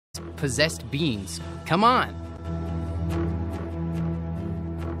possessed beings. Come on.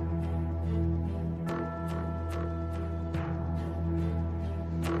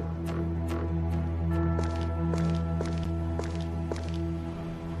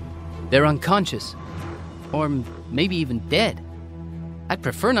 They're unconscious. Or maybe even dead. I'd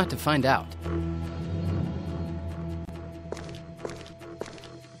prefer not to find out.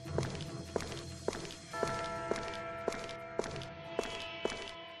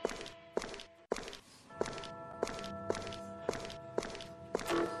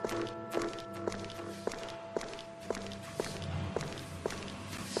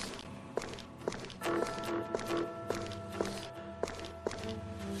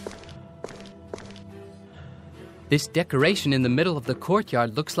 This decoration in the middle of the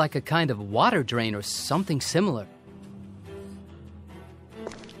courtyard looks like a kind of water drain or something similar.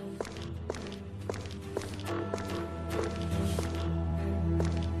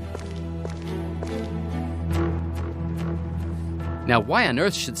 Now, why on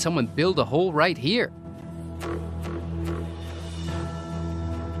earth should someone build a hole right here?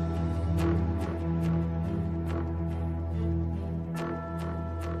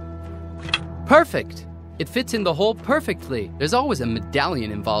 Perfect! It fits in the hole perfectly. There's always a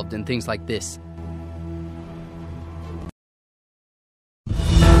medallion involved in things like this.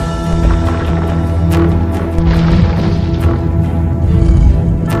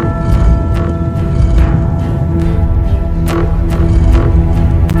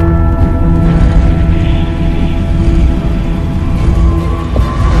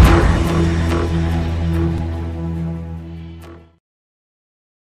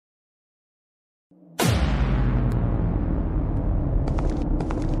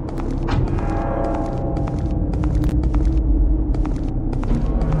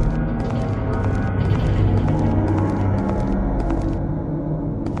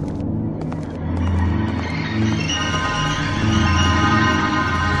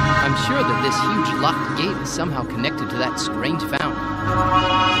 Somehow connected to that strange fountain.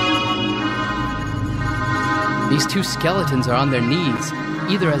 These two skeletons are on their knees,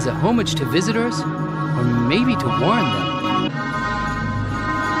 either as a homage to visitors, or maybe to warn them.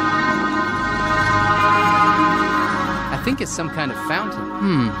 I think it's some kind of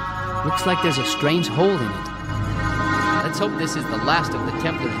fountain. Looks like there's a strange hole in it. Let's hope this is the last of the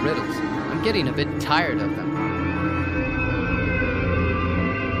Templar's riddles. I'm getting a bit tired of them.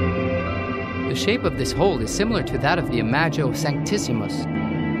 The shape of this hole is similar to that of the Imago Sanctissimus.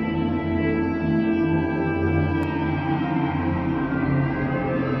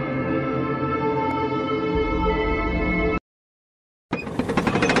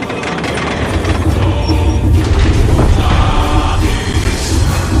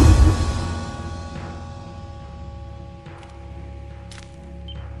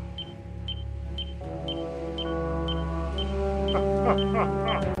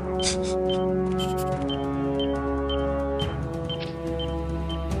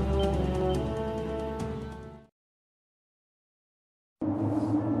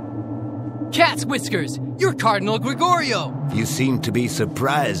 Cat's whiskers! You're Cardinal Gregorio! You seem to be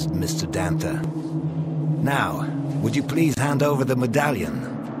surprised, Mr. Danter. Now, would you please hand over the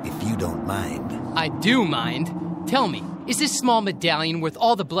medallion, if you don't mind? I do mind. Tell me, is this small medallion worth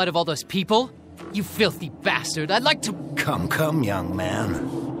all the blood of all those people? You filthy bastard, I'd like to... Come, young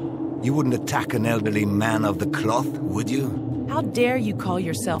man. You wouldn't attack an elderly man of the cloth, would you? How dare you call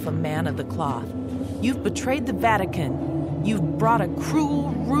yourself a man of the cloth? You've betrayed the Vatican. You've brought a cruel,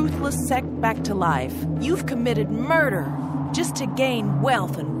 ruthless sect back to life. You've committed murder just to gain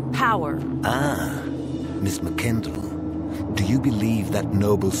wealth and power. Ah, Miss McKendall, do you believe that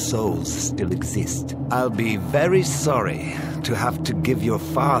noble souls still exist? I'll be very sorry to have to give your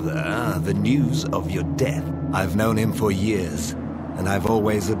father the news of your death. I've known him for years, and I've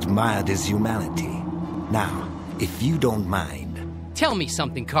always admired his humanity. Now, if you don't mind... Tell me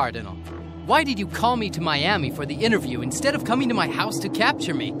something, Cardinal. Why did you call me to Miami for the interview instead of coming to my house to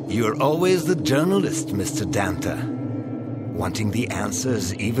capture me? You're always the journalist, Mr. Danter. Wanting the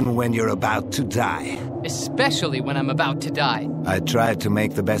answers even when you're about to die. Especially when I'm about to die. I tried to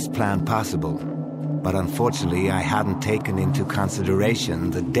make the best plan possible, but unfortunately I hadn't taken into consideration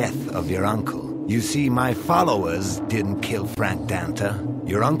the death of your uncle. You see, my followers didn't kill Frank Danter.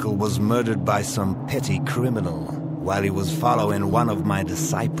 Your uncle was murdered by some petty criminal while he was following one of my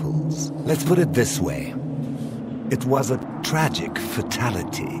disciples. Let's put it this way. It was a tragic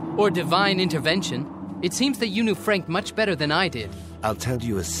fatality. Or divine intervention. It seems that you knew Frank much better than I did. I'll tell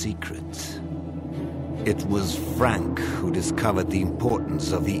you a secret. It was Frank who discovered the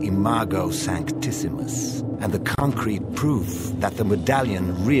importance of the Imago Sanctissimus, and the concrete proof that the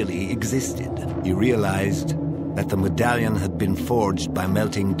medallion really existed. He realized that the medallion had been forged by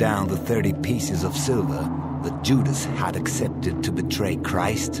melting down the 30 pieces of silver that Judas had accepted to betray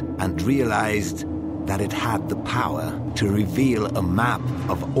Christ, and realized that it had the power to reveal a map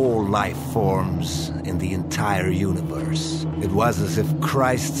of all life forms in the entire universe. It was as if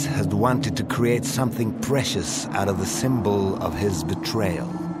Christ had wanted to create something precious out of the symbol of his betrayal.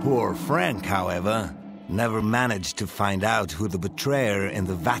 Poor Frank, however, never managed to find out who the betrayer in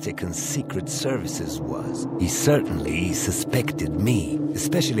the Vatican Secret Services was. He certainly suspected me,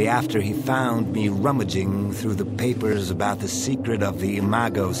 especially after he found me rummaging through the papers about the secret of the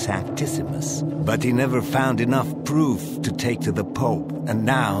Imago Sanctissimus. But he never found enough proof to take to the Pope, and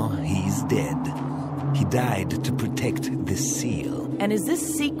now he's dead. He died to protect this seal. And is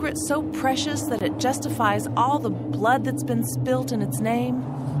this secret so precious that it justifies all the blood that's been spilt in its name?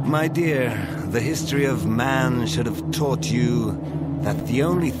 My dear, the history of man should have taught you that the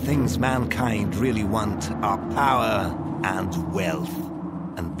only things mankind really want are power and wealth.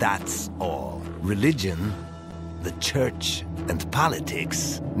 And that's all. Religion, the church, and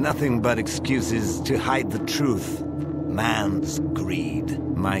politics, nothing but excuses to hide the truth. Man's greed.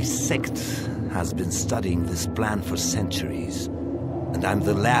 My sect has been studying this plan for centuries, and I'm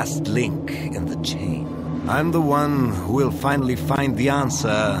the last link in the chain. I'm the one who will finally find the answer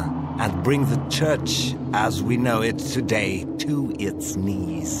and bring the church as we know it today to its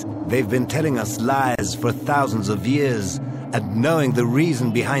knees. They've been telling us lies for thousands of years, and knowing the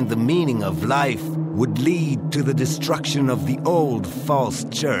reason behind the meaning of life would lead to the destruction of the old false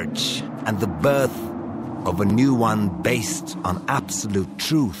church and the birth of a new one based on absolute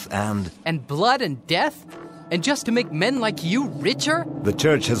truth and blood and death? And just to make men like you richer? The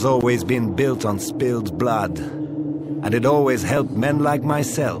church has always been built on spilled blood, and it always helped men like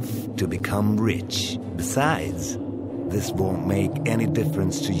myself to become rich. Besides, this won't make any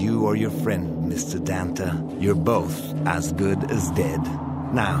difference to you or your friend, Mr. Danter. You're both as good as dead.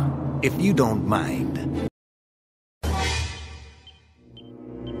 Now, if you don't mind...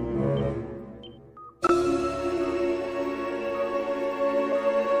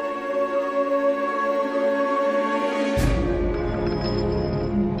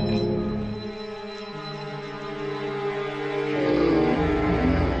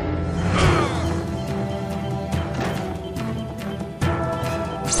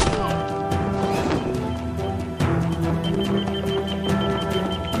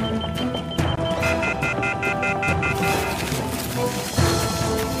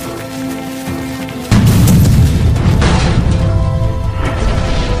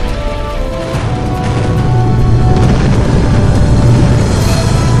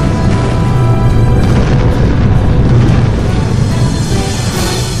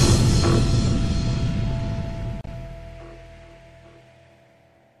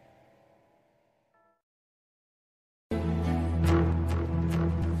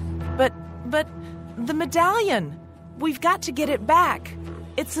 But the medallion! We've got to get it back.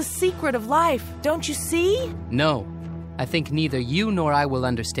 It's the secret of life, don't you see? No. I think neither you nor I will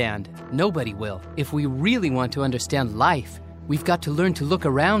understand. Nobody will. If we really want to understand life, we've got to learn to look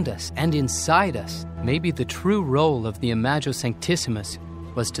around us and inside us. Maybe the true role of the Imago Sanctissimus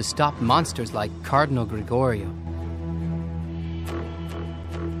was to stop monsters like Cardinal Gregorio.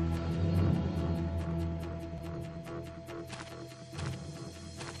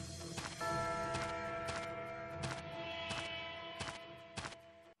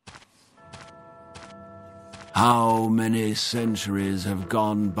 How many centuries have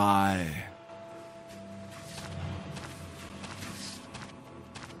gone by?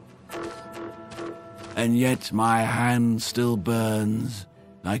 And yet my hand still burns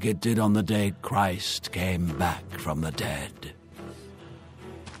like it did on the day Christ came back from the dead.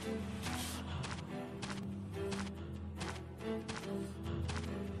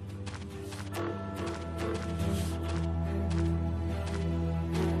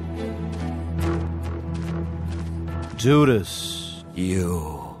 Judas.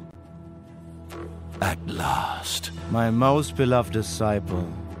 You. At last. My most beloved disciple.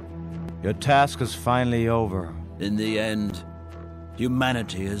 Your task is finally over. In the end,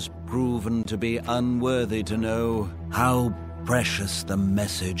 humanity has proven to be unworthy to know how precious the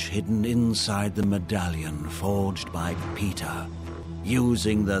message hidden inside the medallion forged by Peter,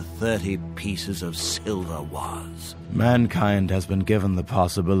 using the 30 pieces of silver was. Mankind has been given the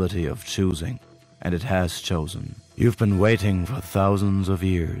possibility of choosing, and it has chosen. You've been waiting for thousands of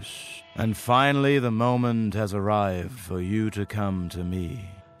years, and finally the moment has arrived for you to come to me.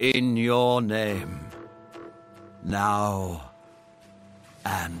 In your name, now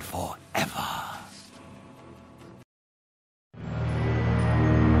and forever.